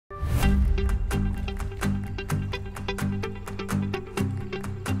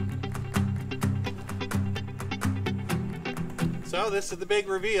So this is the big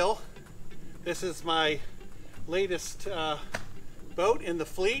reveal. This is my latest boat in the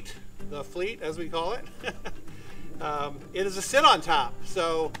fleet as we call it. It is a sit-on top.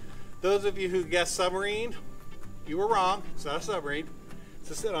 So those of you who guessed submarine, you were wrong. It's not a submarine.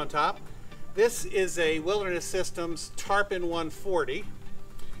 It's a sit-on top. This is a Wilderness Systems Tarpon 140,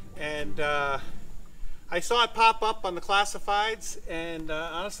 and I saw it pop up on the classifieds, and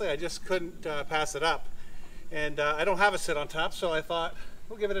honestly I just couldn't pass it up. And I don't have a sit on top, so I thought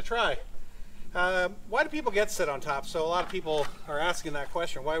we'll give it a try. Why do people get sit on top? So a lot of people are asking that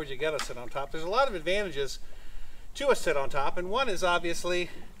question. Why would you get a sit on top? There's a lot of advantages to a sit on top, and one is obviously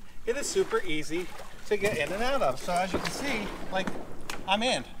it is super easy to get in and out of. So as you can see, like, I'm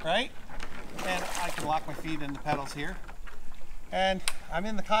in, right? And I can lock my feet in the pedals here, and I'm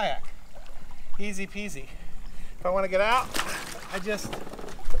in the kayak. Easy peasy. If I want to get out, I just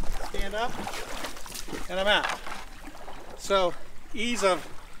stand up and I'm out. So ease of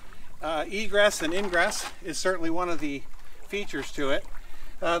egress and ingress is certainly one of the features to it.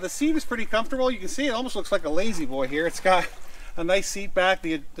 The seat is pretty comfortable. You can see it almost looks like a lazy boy here. It's got a nice seat back.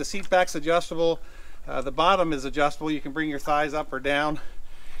 The seat back's adjustable. The bottom is adjustable. You can bring your thighs up or down.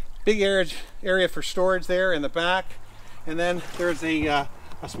 Big area for storage there in the back. And then there's a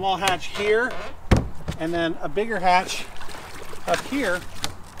small hatch here, and then a bigger hatch up here.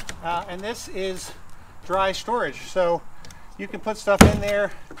 And this is dry storage, so you can put stuff in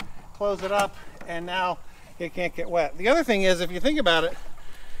there, close it up, and now it can't get wet. The other thing is, if you think about it,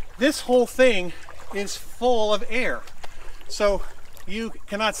 this whole thing is full of air, so you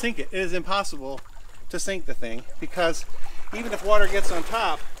cannot sink it. It is impossible to sink the thing, because even if water gets on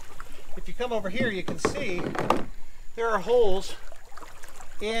top, if you come over here, you can see there are holes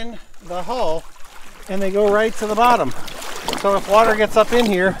in the hull, and they go right to the bottom. So if water gets up in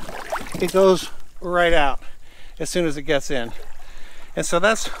here, it goes right out as soon as it gets in. And so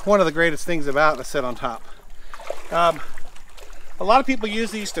that's one of the greatest things about the sit on top. A lot of people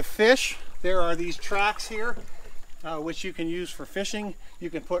use these to fish. There are these tracks here which you can use for fishing. You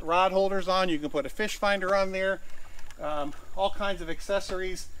can put rod holders on, you can put a fish finder on there, all kinds of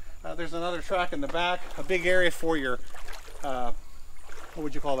accessories. There's another track in the back, a big area for your what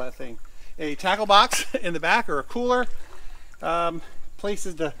would you call that thing? A tackle box in the back, or a cooler.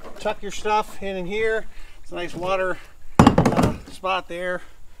 Places to tuck your stuff in here. It's a nice water spot there.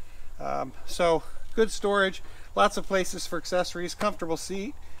 So good storage, lots of places for accessories, comfortable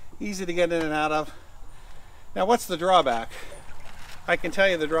seat, easy to get in and out of. Now what's the drawback? I can tell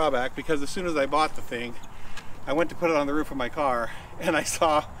you the drawback, because as soon as I bought the thing, I went to put it on the roof of my car and I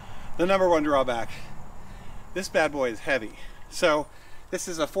saw the number one drawback. This bad boy is heavy. So this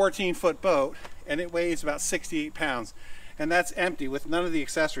is a 14-foot boat and it weighs about 68 pounds. And that's empty with none of the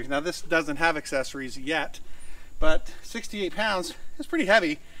accessories. Now this doesn't have accessories yet, but 68 pounds is pretty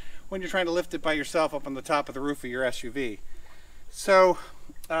heavy when you're trying to lift it by yourself up on the top of the roof of your SUV. So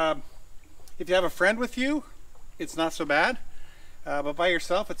if you have a friend with you, it's not so bad, but by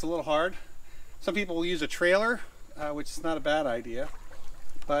yourself it's a little hard. Some people will use a trailer, which is not a bad idea.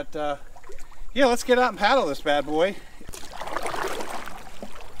 But yeah, let's get out and paddle this bad boy.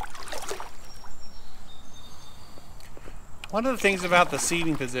 One of the things about the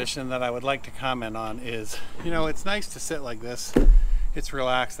seating position that I would like to comment on is, you know, it's nice to sit like this. It's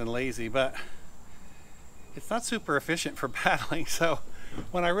relaxed and lazy, but it's not super efficient for paddling. So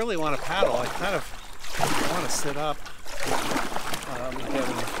when I really want to paddle, I kind of want to sit up and get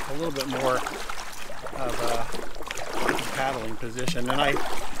a little bit more of a paddling position. And I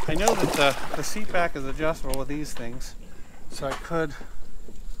know that the seat back is adjustable with these things, so I could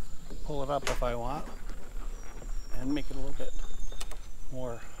pull it up if I want and make it a little bit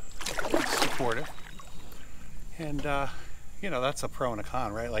more supportive. And you know, that's a pro and a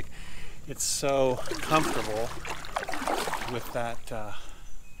con, right? Like, it's so comfortable with that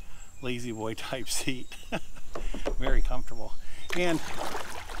lazy boy type seat. Very comfortable. And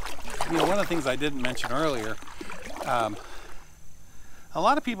you know, one of the things I didn't mention earlier, a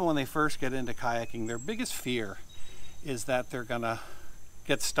lot of people when they first get into kayaking, their biggest fear is that they're gonna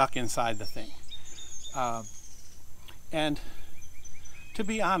get stuck inside the thing. And to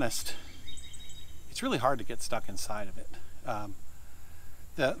be honest, it's really hard to get stuck inside of it.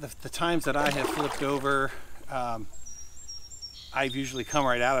 The times that I have flipped over, I've usually come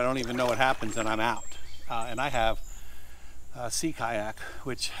right out. I don't even know what happens and I'm out. And I have a sea kayak,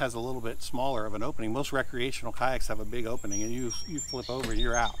 which has a little bit smaller of an opening. Most recreational kayaks have a big opening and you flip over,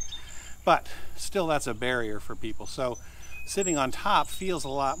 you're out. But still, that's a barrier for people. So sitting on top feels a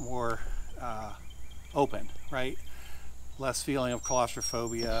lot more open, right? Less feeling of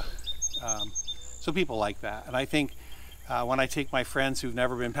claustrophobia. So people like that. And I think When I take my friends who've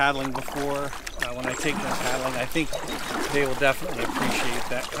never been paddling before, when I take them paddling, I think they will definitely appreciate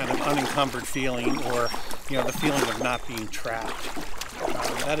that kind of unencumbered feeling, or the feeling of not being trapped.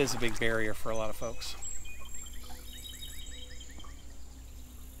 That is a big barrier for a lot of folks.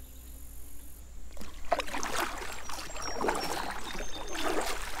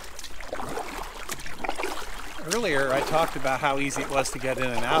 Earlier I talked about how easy it was to get in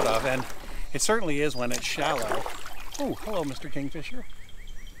and out of, and it certainly is when it's shallow. Oh, hello, Mr. Kingfisher.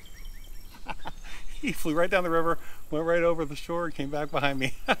 He flew right down the river, went right over the shore, and came back behind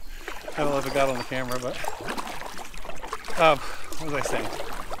me. I don't know if it got on the camera, but what was I saying?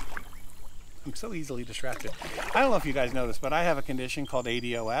 I'm so easily distracted. I don't know if you guys know this, but I have a condition called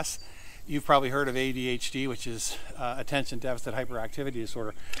ADOS. You've probably heard of ADHD, which is attention deficit hyperactivity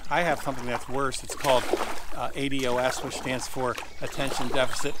disorder. I have something that's worse. It's called ADOS, which stands for attention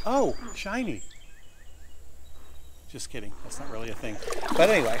deficit. Oh, shiny. Just kidding. That's not really a thing. But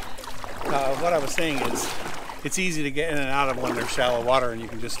anyway, what I was saying is it's easy to get in and out of when there's shallow water and you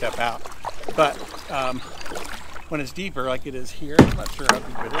can just step out. But when it's deeper, like it is here, I'm not sure how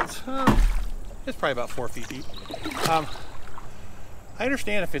deep it is. It's probably about 4 feet deep. I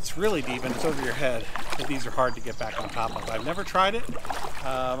understand if it's really deep and it's over your head, that these are hard to get back on top of. I've never tried it.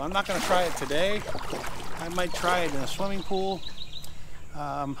 I'm not going to try it today. I might try it in a swimming pool.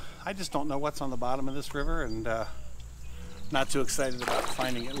 I just don't know what's on the bottom of this river, and not too excited about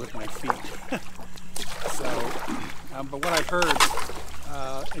finding it with my feet. But what I've heard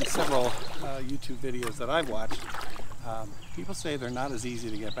in several YouTube videos that I've watched, people say they're not as easy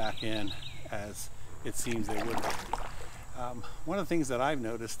to get back in as it seems they would be. One of the things that I've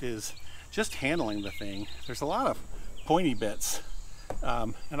noticed is just handling the thing. There's a lot of pointy bits,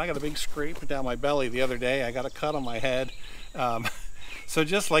 and I got a big scrape down my belly the other day. I got a cut on my head. So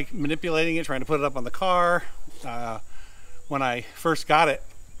just like manipulating it, trying to put it up on the car. When I first got it,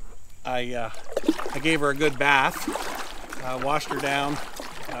 I gave her a good bath, washed her down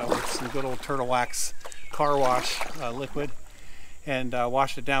with some good old Turtle Wax car wash liquid, and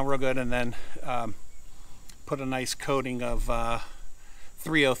washed it down real good, and then put a nice coating of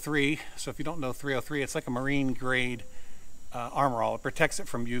 303. So if you don't know 303, it's like a marine grade armor all. It protects it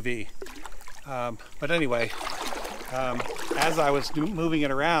from UV. But anyway, as I was moving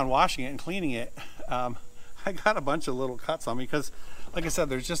it around, washing it and cleaning it, I got a bunch of little cuts on me because, like I said,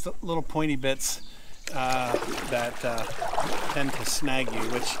 there's just little pointy bits that tend to snag you,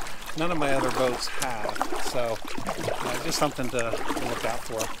 which none of my other boats have. So just something to look out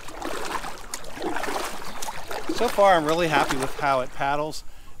for. So far, I'm really happy with how it paddles.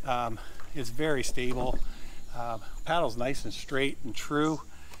 It's very stable. Paddles nice and straight and true.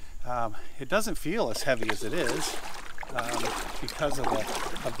 It doesn't feel as heavy as it is because of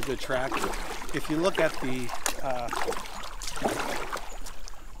the good traction. If you look at the,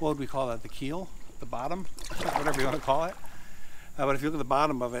 what would we call that? The keel? The bottom? Whatever you want to call it. But if you look at the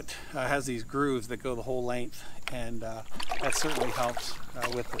bottom of it, it has these grooves that go the whole length, and that certainly helps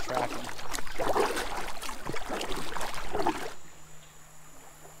with the tracking.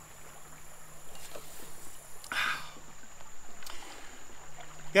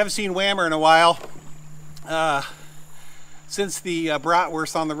 You haven't seen Whammer in a while. Since the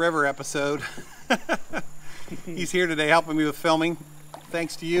Bratwurst on the River episode. He's here today helping me with filming.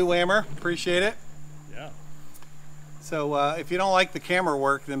 Thanks to you, Whammer. Appreciate it. Yeah. So if you don't like the camera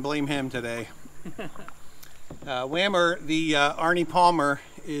work, then blame him today. Whammer, the Arnie Palmer,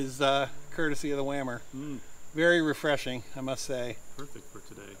 is courtesy of the Whammer. Very refreshing, I must say. Perfect for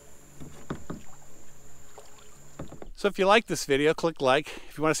today. So if you like this video, click like.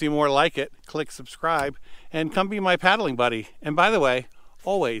 If you want to see more like it, click subscribe. And come be my paddling buddy. And by the way,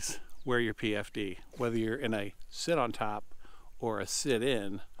 always wear your PFD. Whether you're in a sit on top or a sit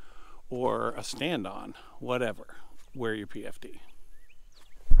in or a stand on, whatever, wear your PFD.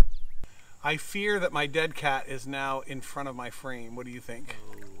 I fear that my dead cat is now in front of my frame. What do you think?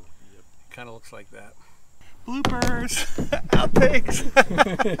 Oh, yep. It kind of looks like that. Bloopers! Outtakes!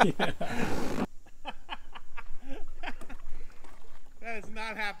 Yeah. That is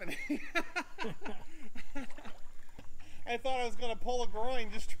not happening. I thought I was going to pull a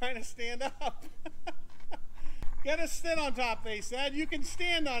groin just trying to stand up. Get a sit on top, they said. You can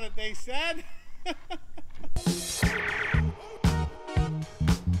stand on it, they said. I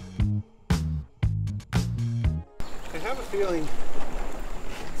have a feeling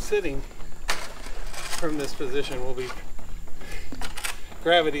sitting from this position will be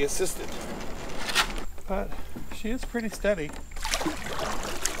gravity assisted. But she is pretty steady.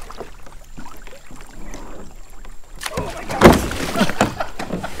 Oh my God!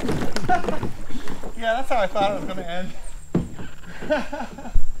 Yeah, that's how I thought it was going to end.